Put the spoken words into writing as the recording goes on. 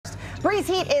Breeze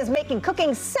Heat is making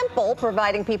cooking simple,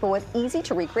 providing people with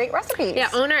easy-to-recreate recipes. Yeah,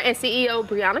 owner and CEO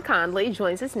Brianna Conley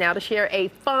joins us now to share a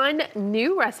fun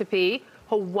new recipe,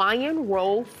 Hawaiian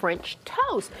Roll French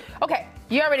Toast. Okay,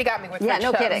 you already got me with French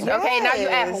toast. Yeah, no kidding. Okay, now you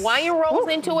add Hawaiian rolls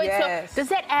into it. Yes. So does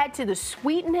that add to the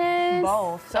sweetness?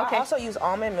 Both. So I also use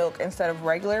almond milk instead of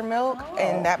regular milk,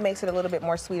 and that makes it a little bit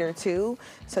more sweeter too.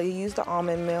 So you use the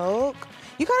almond milk.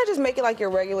 You kind of just make it like your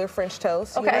regular French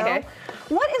toast. Okay. You know?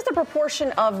 What is the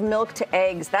proportion of milk to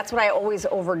eggs? That's what I always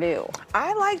overdo.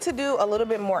 I like to do a little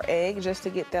bit more egg just to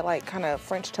get that like kind of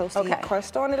French toasty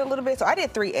crust on it a little bit. So I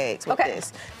did 3 eggs with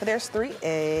this. But there's 3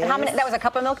 eggs. And how many? That was a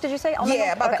cup of milk, did you say? Almond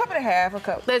milk? About a cup and a half, a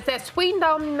cup. There's that sweetened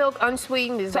almond milk,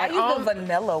 unsweetened is So like I use the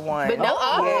vanilla one. Vanilla?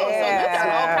 Oh, So look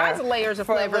at all kinds of layers of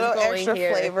flavors going going extra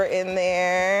here. flavor in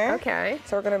there. Okay.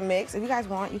 So we're gonna mix. If you guys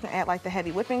want, you can add like the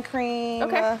heavy whipping cream.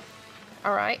 Okay.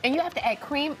 All right, and you have to add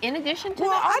cream in addition to the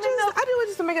almond milk? I do it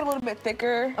just to make it a little bit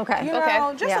thicker. Okay. You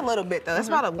know, just a little bit though. It's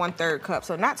about a 1/3 cup,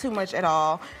 so not too much at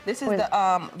all. This is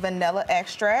the vanilla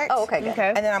extract. Oh, okay, good.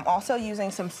 And then I'm also using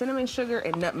some cinnamon sugar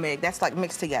and nutmeg. That's like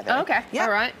mixed together. Okay,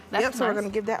 all right. That's so we're gonna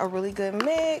give that a really good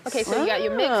mix. Okay, so you got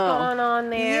your mix going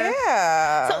on there.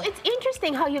 Yeah. So it's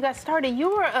interesting how you got started. You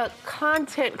were a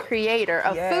content creator,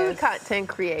 a food content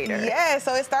creator. Yeah,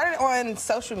 so it started on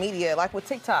social media, like with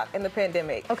TikTok in the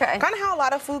pandemic. Okay. Kind of how a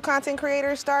lot of food content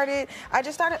creators started. I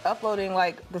just started uploading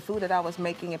like the food that I was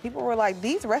making, and people were like,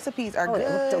 "These recipes are good.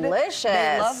 They look delicious.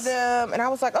 They love them." And I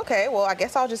was like, "Okay, well, I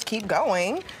guess I'll just keep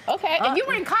going." Okay, and you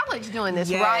were in college doing this,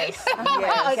 right? Oh,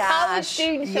 a college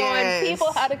student showing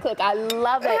people how to cook. I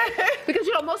love it. Because,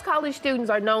 you know, most college students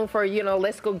are known for, you know,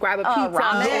 let's go grab a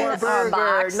pizza or a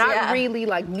burger. Not really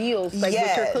like meals like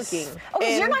what you're cooking. Oh,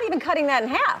 because you're not even cutting that in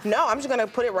half. No, I'm just going to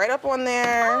put it right up on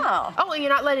there. Oh, and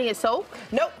you're not letting it soak?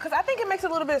 Nope, because I think it makes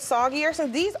it a little bit soggier.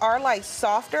 Since these are like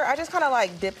softer, I just kind of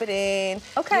like dip it in,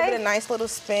 give it a nice little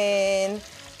spin,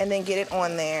 and then get it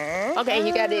on there. Okay, and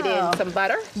you got it in some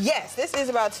butter? Yes, this is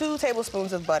about 2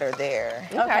 tablespoons of butter there.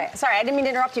 Okay, sorry, I didn't mean to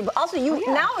interrupt you, but also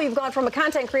now you've gone from a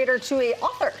content creator to an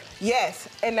author. Yes,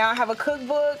 and now I have a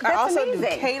cookbook. I also do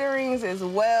caterings as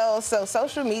well. So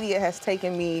social media has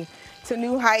taken me to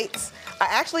new heights. I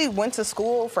actually went to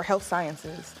school for health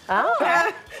sciences. Oh.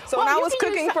 So when I was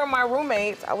cooking for my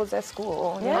roommates, I was at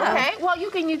school. Yeah. Okay. Well,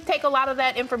 you take a lot of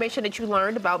that information that you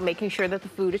learned about making sure that the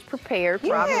food is prepared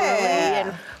properly,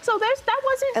 and so that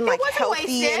wasn't healthy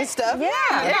wasted. And stuff.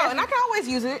 Yeah. And I can always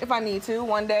use it if I need to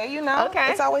one day. You know. Okay.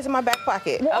 It's always in my back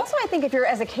pocket. Well, also I think if you're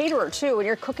as a caterer too, and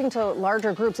you're cooking to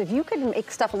larger groups, if you could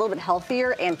make stuff a little bit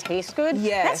healthier and taste good,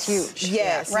 that's huge.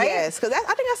 Yes. Right. Yes. Because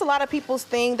I think that's a lot of people's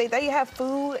thing. They have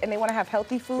food and they want to have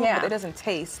healthy food, but it doesn't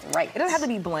taste right. It doesn't have to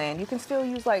be bland. You can still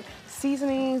use like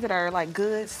seasonings that are like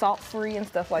good, salt-free and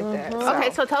stuff like that.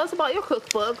 Okay, so tell us about your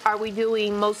cookbook. Are we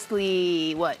doing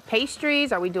mostly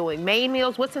pastries? Are we doing main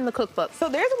meals? What's in the cookbook? So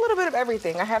there's a little bit of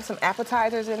everything. I have some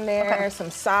appetizers in there, some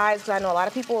sides, because I know a lot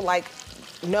of people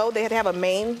they had to have a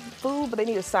main food, but they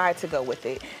need a side to go with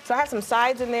it. So I have some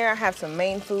sides in there, I have some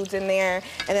main foods in there,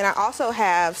 and then I also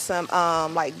have some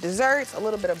like desserts, a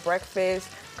little bit of breakfast,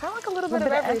 kind of like a little bit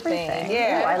of everything.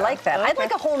 Yeah. Ooh, I like that. I'd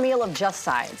like a whole meal of just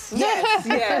sides. Yes,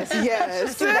 yes.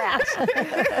 Just do that.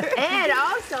 And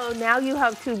also, now you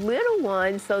have 2 little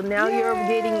ones, so now you're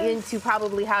getting into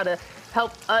probably how to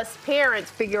help us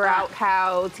parents figure out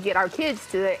how to get our kids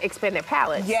to expand their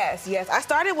palates. Yes. I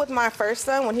started with my first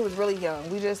son when he was really young.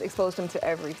 We just exposed him to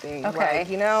everything. Okay. Like,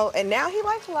 you know, and now he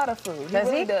likes a lot of food. He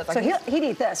really does. Like, so he'd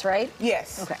eat this, right?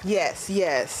 Yes. Okay.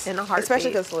 Yes. In a heartbeat. Especially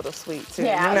because it's a little sweet too.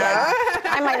 Yeah. You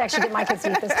know? I might actually get my kids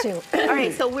to eat this too. All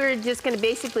right, so we're just going to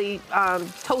basically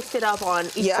toast it up on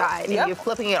each side, and you're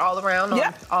flipping it all around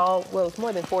on well, it's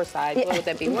more than 4 sides. What would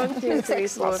that be? 1, 2, 3,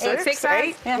 4, 5, 6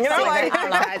 sides? Yeah. You know, like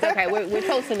sides. Okay, we're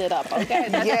toasting it up. Okay,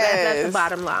 that's the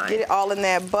bottom line. Get it all in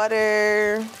that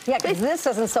butter. Yeah, because this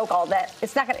doesn't soak all that.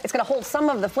 It's gonna hold some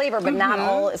of the flavor, but not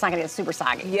all. It's not gonna get super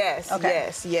soggy. Yes.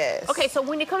 Okay, so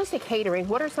when it comes to catering,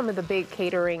 what are some of the big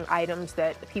catering items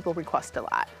that people request a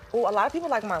lot? Oh, a lot of people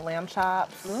like my lamb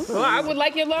chops. Well, I would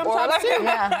like your lamb chops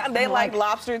too. They like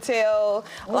lobster tail.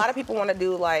 A lot of people want to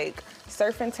do like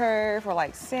surf and turf or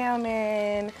like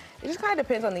salmon. It just kind of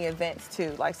depends on the events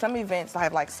too. Like some events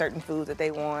have like certain foods that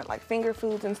they want, like finger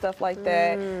foods and stuff like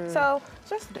that. So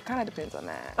it kind of depends on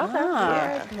that. Okay.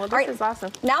 Yeah. Well, this is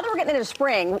awesome. Now that we're getting into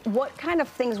spring, what kind of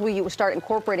things will you start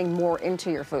incorporating more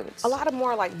into your foods? A lot of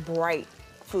more like bright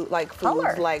foods like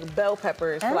bell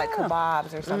peppers for like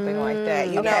kebabs or something like that.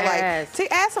 You know, like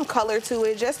to add some color to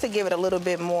it, just to give it a little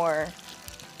bit more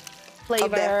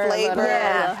flavor,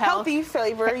 healthy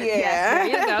flavor. Yes, there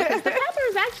you go. Because the peppers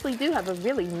bananas actually do have a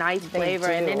really nice flavor,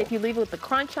 and then if you leave it with the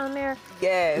crunch on there,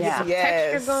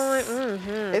 texture going.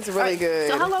 It's really good.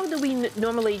 So how long do we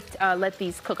normally let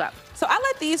these cook up? So I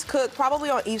let these cook probably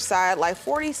on each side like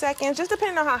 40 seconds, just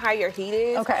depending on how high your heat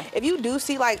is. Okay. If you do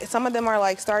see like some of them are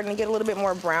like starting to get a little bit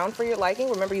more brown for your liking,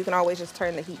 remember you can always just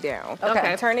turn the heat down.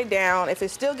 Okay. Turn it down. If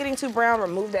it's still getting too brown,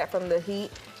 remove that from the heat.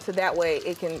 So that way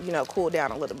it can, you know, cool down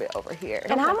a little bit over here.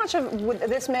 And how much would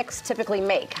this mix typically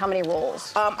make? How many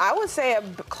rolls? I would say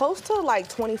close to like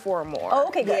 24 or more. Oh,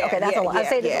 okay, good. Okay, that's a lot. I'd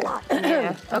say that's a lot.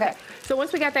 Okay. So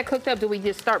once we got that cooked up, do we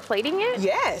just start plating it?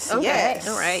 Yes, okay. yes.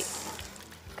 All right.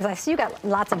 Because I see you got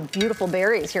lots of beautiful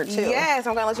berries here too. Yes,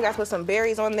 I'm gonna let you guys put some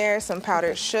berries on there, some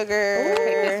powdered sugar. Ooh, take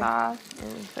this off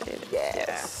and put it.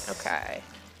 Yes. Yeah. Okay.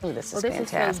 Ooh, this is fantastic.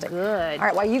 fantastic. Is so good. All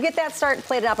right, while you get that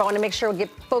plated up, I want to make sure we give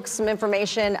folks some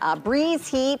information.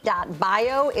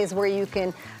 breezeheat.bio is where you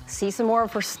can see some more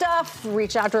of her stuff,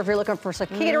 reach out to her if you're looking for some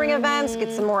catering events,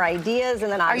 get some more ideas,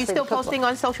 and then Are you obviously still posting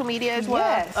on social media as well?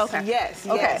 Yes. Okay. Yes.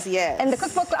 Okay. Yes. Yes. And the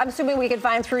cookbook, I'm assuming we can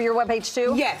find through your webpage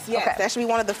too? Yes. Yes. Okay. That should be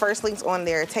one of the first links on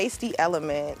there. Tasty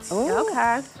Elements. Ooh.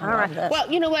 Okay. All right. this.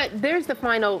 Well, you know what? There's the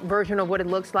final version of what it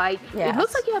looks like. Yes. It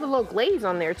looks like you have a little glaze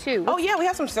on there too. Oh yeah, we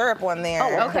have some syrup on there.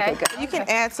 Oh, okay. good. You can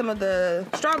add some of the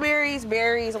strawberries,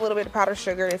 berries, a little bit of powdered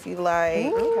sugar if you like.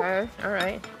 Ooh. Okay. All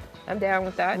right. I'm down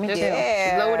with that. Just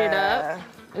Yeah. load it up.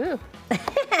 Ooh.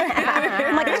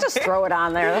 I'm like, let's just throw it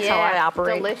on there. That's how I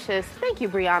operate. Delicious. Thank you,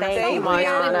 Brianna. Thank so you, much. We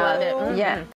Brianna. love it. Yeah.